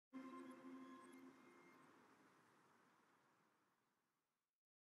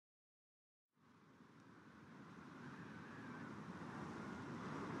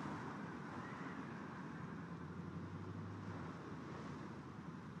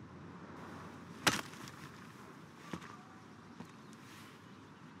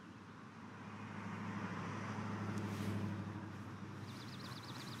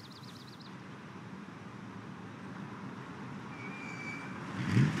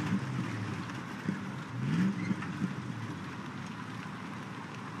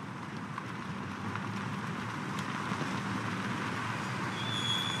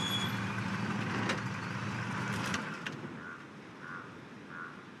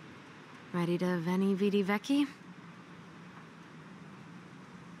Ready to Veni Vidi Vici?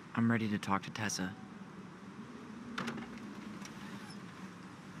 I'm ready to talk to Tessa.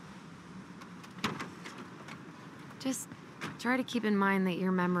 Just try to keep in mind that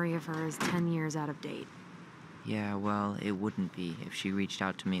your memory of her is 10 years out of date. Yeah, well, it wouldn't be if she reached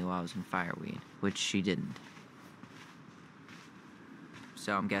out to me while I was in Fireweed, which she didn't.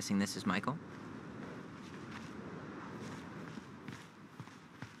 So I'm guessing this is Michael?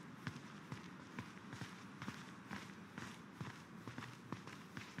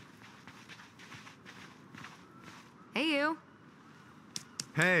 Hey, you.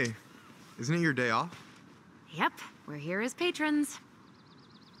 Hey, isn't it your day off? Yep, we're here as patrons.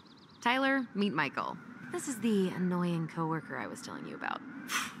 Tyler, meet Michael. This is the annoying coworker I was telling you about.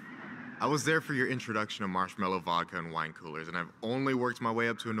 I was there for your introduction to marshmallow vodka and wine coolers, and I've only worked my way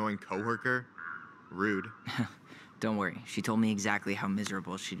up to annoying coworker. Rude. Don't worry, she told me exactly how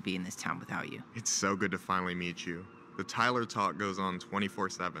miserable she'd be in this town without you. It's so good to finally meet you. The Tyler talk goes on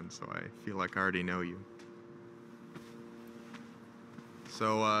 24/7, so I feel like I already know you.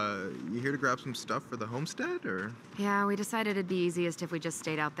 So, you here to grab some stuff for the homestead, or? Yeah, we decided it'd be easiest if we just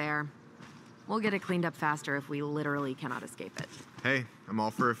stayed out there. We'll get it cleaned up faster if we literally cannot escape it. Hey, I'm all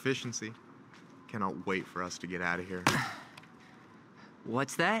for efficiency. Cannot wait for us to get out of here.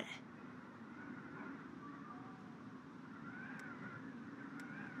 What's that?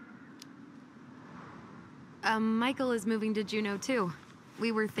 Michael is moving to Juneau too.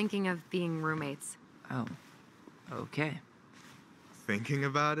 We were thinking of being roommates. Oh, okay. Thinking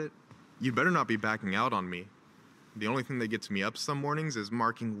about it? You better not be backing out on me. The only thing that gets me up some mornings is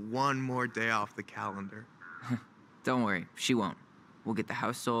marking one more day off the calendar. Don't worry, she won't. We'll get the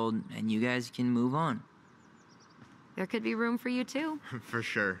house sold, and you guys can move on. There could be room for you too. For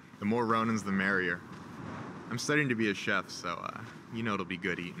sure. The more Ronins, the merrier. I'm studying to be a chef, so, you know it'll be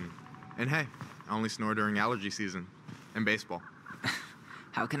good eating. And hey, I only snore during allergy season. And baseball.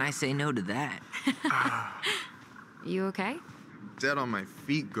 How can I say no to that? You okay? Dead on my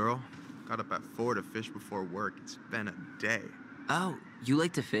feet, girl. Got up at 4 to fish before work. It's been a day. Oh, you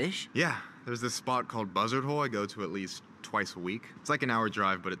like to fish? Yeah, there's this spot called Buzzard Hole I go to at least twice a week. It's like an hour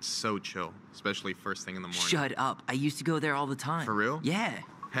drive, but it's so chill, especially first thing in the morning. Shut up. I used to go there all the time. For real? Yeah.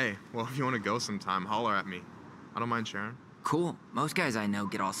 Hey, well, if you want to go sometime, holler at me. I don't mind sharing. Cool. Most guys I know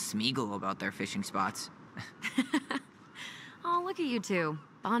get all Smeagol about their fishing spots. Oh, look at you two.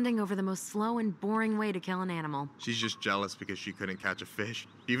 Bonding over the most slow and boring way to kill an animal. She's just jealous because she couldn't catch a fish,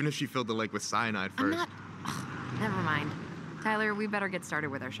 even if she filled the lake with cyanide I'm first. not... Ugh, never mind. Tyler, we better get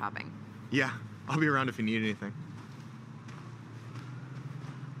started with our shopping. Yeah, I'll be around if you need anything.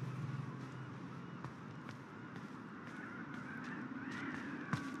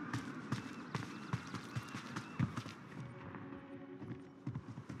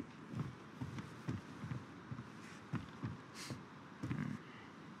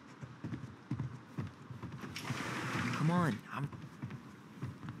 Come on,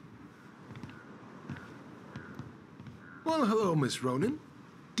 Well, hello, Miss Ronan.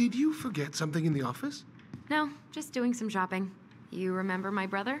 Did you forget something in the office? No, just doing some shopping. You remember my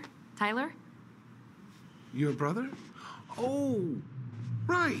brother, Tyler? Your brother? Oh,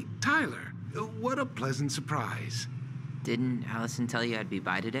 right, Tyler. What a pleasant surprise. Didn't Allison tell you I'd be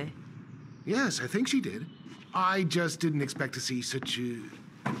by today? Yes, I think she did. I just didn't expect to see such a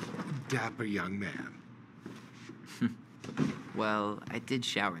dapper young man. Well, I did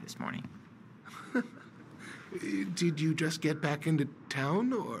shower this morning. Did you just get back into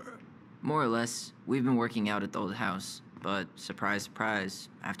town, or? More or less, we've been working out at the old house, but surprise, surprise,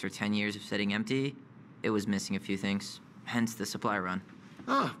 after 10 years of sitting empty, it was missing a few things, hence the supply run.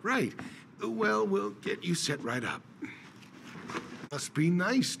 Ah, right. Well, we'll get you set right up. Must be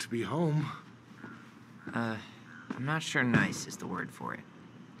nice to be home. I'm not sure nice is the word for it.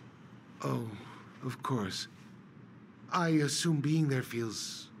 Oh, of course. I assume being there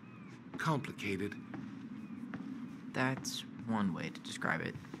feels complicated. That's one way to describe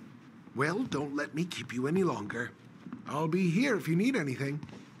it. Well, don't let me keep you any longer. I'll be here if you need anything.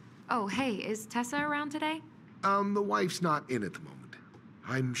 Oh, hey, is Tessa around today? The wife's not in at the moment.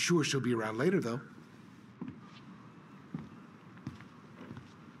 I'm sure she'll be around later, though.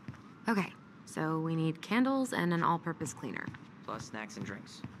 Okay, so we need candles and an all-purpose cleaner. Plus snacks and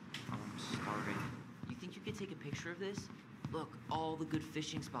drinks. Oh, I'm starving. You think you could take a picture of this? Look, all the good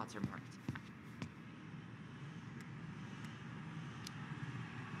fishing spots are marked.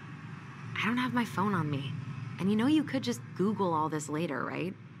 I don't have my phone on me. And you know you could just Google all this later,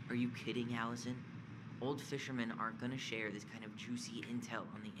 right? Are you kidding, Allison? Old fishermen aren't gonna share this kind of juicy intel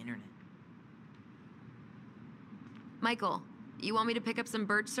on the internet. Michael, You want me to pick up some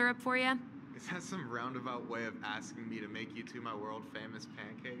birch syrup for you? Is that some roundabout way of asking me to make you two my world-famous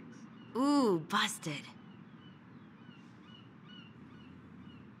pancakes? Ooh, busted.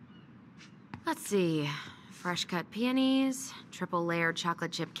 Let's see. Fresh cut peonies, triple layered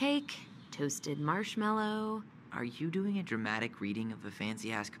chocolate chip cake, toasted marshmallow. Are you doing a dramatic reading of a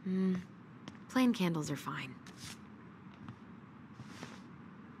fancy-ass... Plain candles are fine.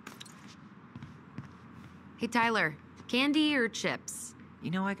 Hey, Tyler, candy or chips?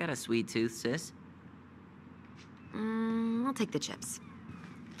 You know I got a sweet tooth, sis. I'll take the chips.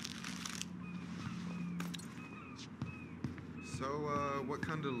 So, what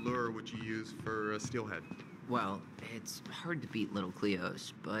kind of lure would you use for a steelhead? Well, it's hard to beat little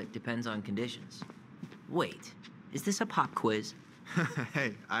Cleo's, but depends on conditions. Wait, is this a pop quiz?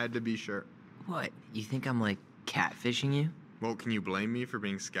 Hey, I had to be sure. What, you think I'm, like, catfishing you? Well, can you blame me for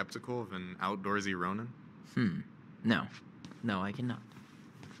being skeptical of an outdoorsy Ronin? No. No, I cannot.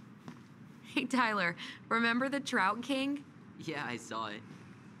 Hey, Tyler, remember the Trout King? Yeah, I saw it.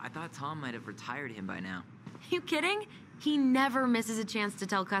 I thought Tom might have retired him by now. You kidding? He never misses a chance to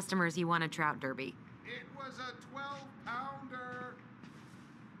tell customers he won a trout derby. It was a 12-pounder.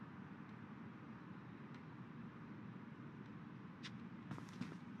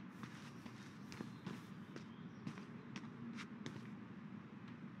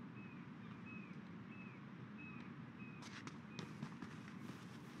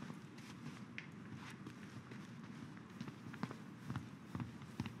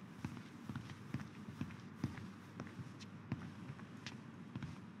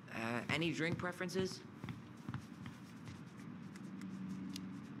 Any drink preferences?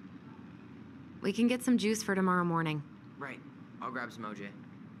 We can get some juice for tomorrow morning. Right. I'll grab some OJ.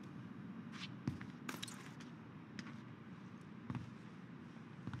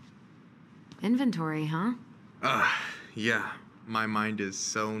 Inventory, huh? Yeah. My mind is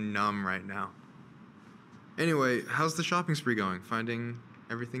so numb right now. Anyway, how's the shopping spree going? Finding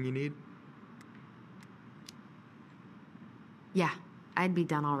everything you need? Yeah, I'd be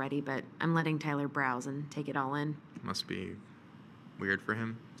done already, but I'm letting Tyler browse and take it all in. Must be weird for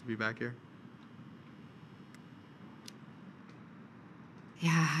him to be back here.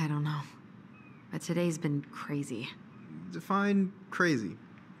 Yeah, I don't know. But today's been crazy. Define crazy.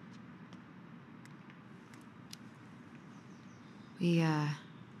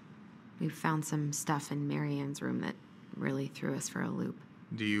 We found some stuff in Marianne's room that really threw us for a loop.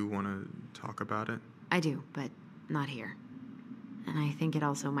 Do you want to talk about it? I do, but not here. And I think it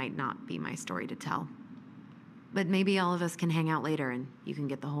also might not be my story to tell. But maybe all of us can hang out later and you can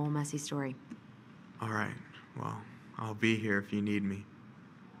get the whole messy story. All right. Well, I'll be here if you need me.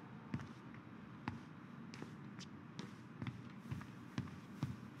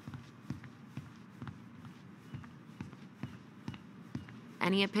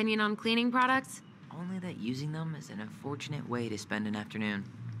 Any opinion on cleaning products? Only that using them is an unfortunate way to spend an afternoon.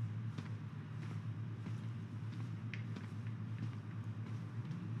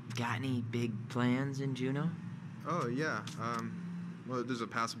 Got any big plans in Juneau? Oh, yeah. Well, there's a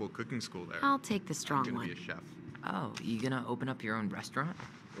passable cooking school there. I'll take the strong I'm gonna one. be a chef. Oh, you gonna open up your own restaurant?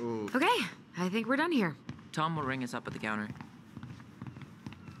 Oh, Okay, I think we're done here. Tom will ring us up at the counter.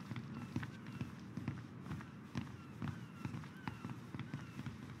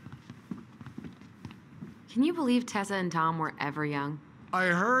 Can you believe Tessa and Tom were ever young? I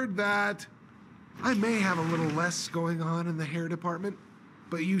heard that. I may have a little less going on in the hair department,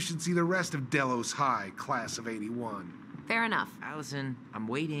 but you should see the rest of Delos High, class of '81. Fair enough. Allison, I'm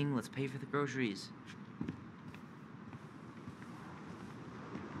waiting. Let's pay for the groceries.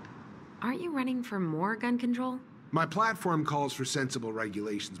 Aren't you running for more gun control? My platform calls for sensible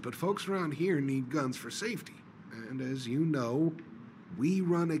regulations, but folks around here need guns for safety. And as you know, we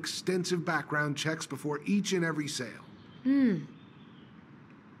run extensive background checks before each and every sale.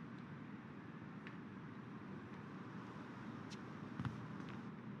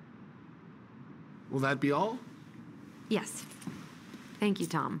 Will that be all? Yes. Thank you,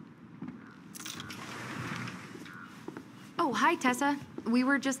 Tom. Oh, hi, Tessa. We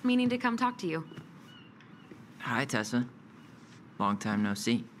were just meaning to come talk to you. Hi, Tessa. Long time no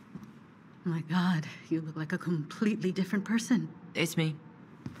see. My God, you look like a completely different person. It's me.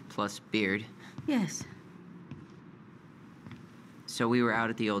 Plus beard. Yes. So we were out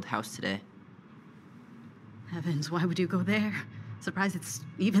at the old house today. Heavens, why would you go there? Surprised it's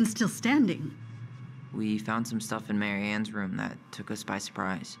even still standing. We found some stuff in Mary Ann's room that took us by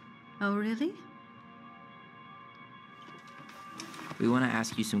surprise. Oh, really? We want to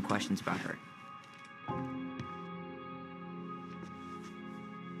ask you some questions about her.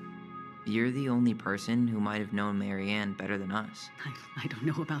 You're the only person who might have known Marianne better than us. I don't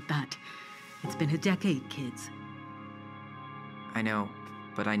know about that. It's been a decade, kids. I know,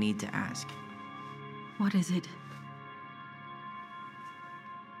 but I need to ask. What is it?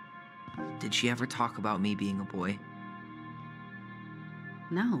 Did she ever talk about me being a boy?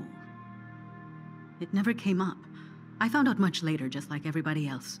 No. It never came up. I found out much later, just like everybody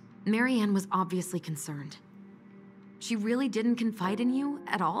else. Marianne was obviously concerned. She really didn't confide in you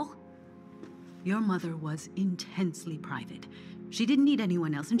at all? Your mother was intensely private. She didn't need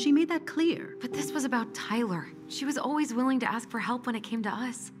anyone else, and she made that clear. But this was about Tyler. She was always willing to ask for help when it came to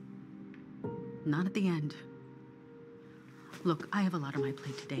us. Not at the end. Look, I have a lot on my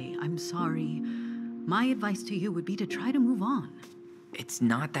plate today. I'm sorry. My advice to you would be to try to move on. It's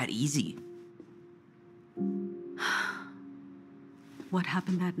not that easy. What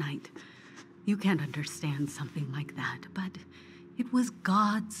happened that night? You can't understand something like that, but it was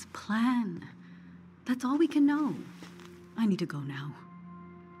God's plan. That's all we can know. I need to go now.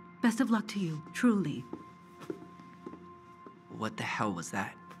 Best of luck to you, truly. What the hell was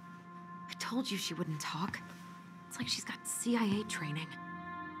that? I told you she wouldn't talk. It's like she's got CIA training.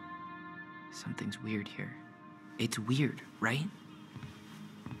 Something's weird here. It's weird, right?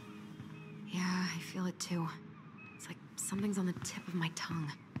 Yeah, I feel it too. It's like something's on the tip of my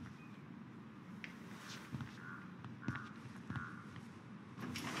tongue.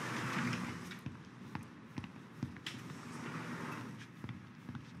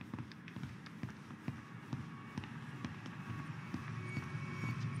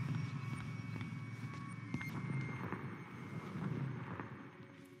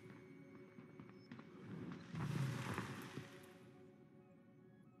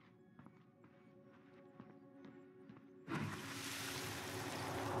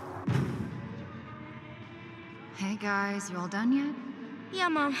 Hey guys, you all done yet? Yeah,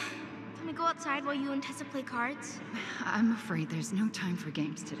 Mom. Can we go outside while you and Tessa play cards? I'm afraid there's no time for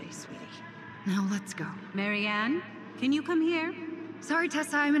games today, sweetie. Now let's go. Marianne, can you come here? Sorry,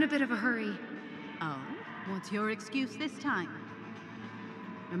 Tessa, I'm in a bit of a hurry. Oh, what's your excuse this time?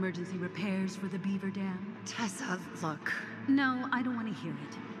 Emergency repairs for the beaver dam? Tessa, look. No, I don't want to hear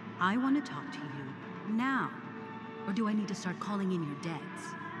it. I want to talk to you now. Or do I need to start calling in your dads?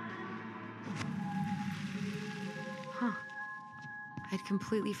 Huh. I'd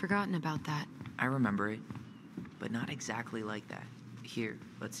completely forgotten about that. I remember it, but not exactly like that. Here,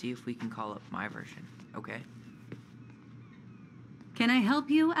 let's see if we can call up my version, okay? Can I help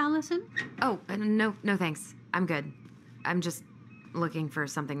you, Allison? Oh, no thanks. I'm good. I'm just looking for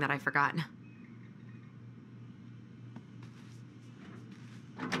something that I forgot.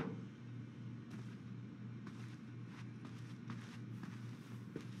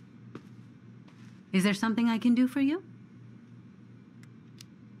 Is there something I can do for you?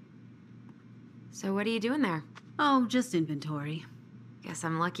 So what are you doing there? Oh, just inventory. Guess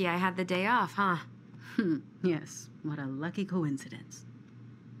I'm lucky I had the day off, huh? Yes, what a lucky coincidence.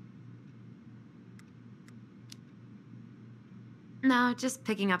 No, just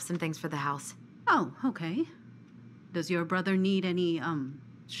picking up some things for the house. Oh, okay. Does your brother need any,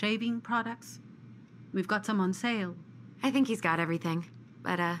 shaving products? We've got some on sale. I think he's got everything.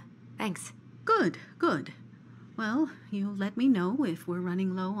 But, thanks. Good, good. Well, you let me know if we're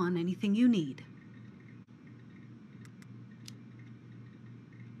running low on anything you need.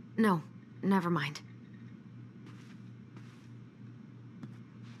 No, never mind.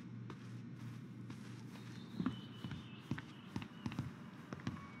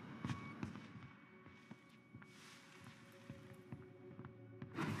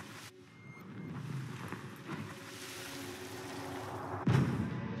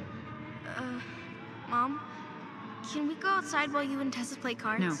 Mom? Can we go outside while you and Tessa play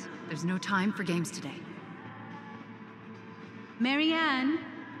cards? No, there's no time for games today. Marianne,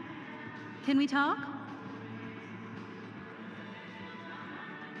 can we talk?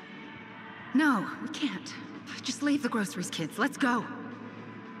 No, we can't. Just leave the groceries, kids. Let's go.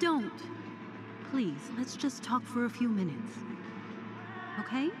 Don't. Please, let's just talk for a few minutes.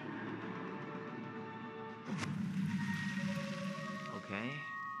 Okay? Okay,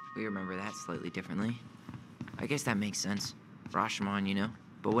 we remember that slightly differently. I guess that makes sense. Rashomon, you know?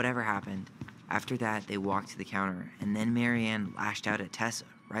 But whatever happened, after that, they walked to the counter, and then Marianne lashed out at Tessa,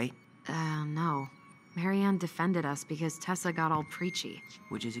 right? No. Marianne defended us because Tessa got all preachy.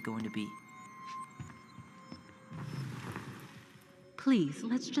 Which is it going to be? Please,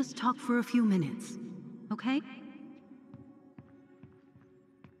 let's just talk for a few minutes. Okay?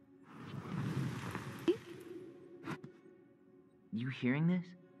 You hearing this?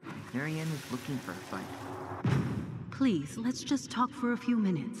 Marianne is looking for a fight. Please, let's just talk for a few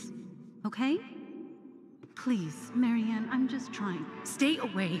minutes. okay? Please, Marianne, I'm just trying. Stay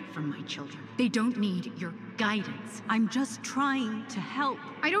away from my children. They don't need your guidance. I'm just trying to help.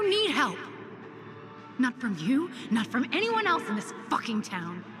 I don't need help. Not from you, not from anyone else in this fucking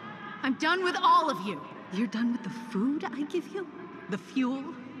town. I'm done with all of you. You're done with the food I give you? The fuel?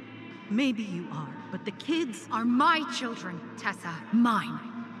 Maybe you are, but the kids Are my children, Tessa. Mine,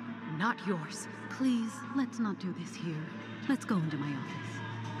 not yours. Please, let's not do this here. Let's go into my office.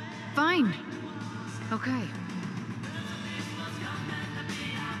 Fine. Okay.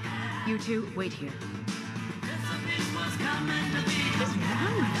 You two, wait here. What's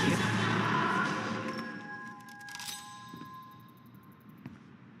wrong with you?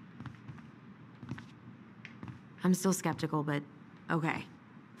 I'm still skeptical, but okay.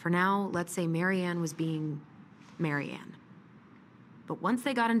 For now, let's say Marianne was being Marianne. But once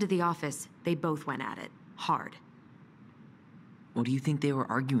they got into the office, they both went at it. Hard. What do you think they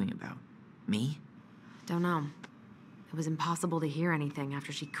were arguing about? Me? Don't know. It was impossible to hear anything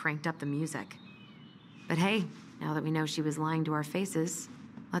after she cranked up the music. But hey, now that we know she was lying to our faces,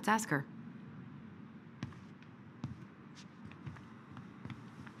 let's ask her.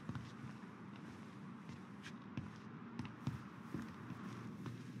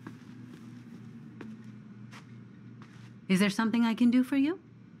 Is there something I can do for you?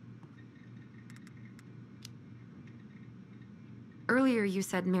 Earlier you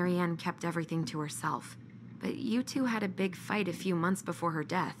said Marianne kept everything to herself. But you two had a big fight a few months before her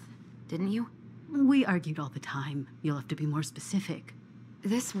death, didn't you? We argued all the time. You'll have to be more specific.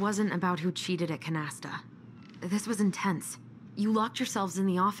 This wasn't about who cheated at Canasta. This was intense. You locked yourselves in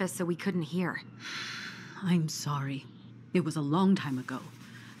the office so we couldn't hear. I'm sorry. It was a long time ago.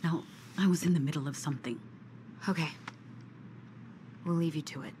 Now, I was in the middle of something. Okay. We'll leave you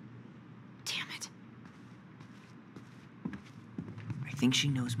to it. Damn it. I think she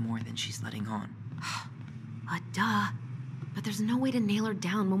knows more than she's letting on. Duh. But there's no way to nail her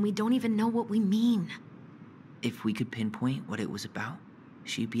down when we don't even know what we mean. If we could pinpoint what it was about,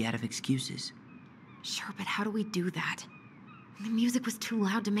 she'd be out of excuses. Sure, but how do we do that? The music was too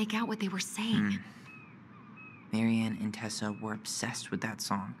loud to make out what they were saying. Marianne and Tessa were obsessed with that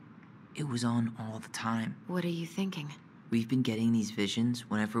song. It was on all the time. What are you thinking? We've been getting these visions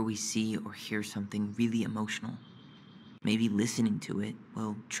whenever we see or hear something really emotional. Maybe listening to it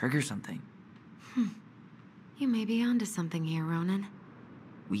will trigger something. You may be onto something here, Ronan.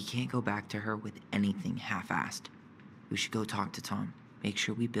 We can't go back to her with anything half-assed. We should go talk to Tom. Make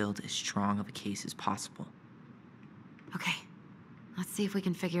sure we build as strong of a case as possible. Okay. Let's see if we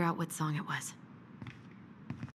can figure out what song it was.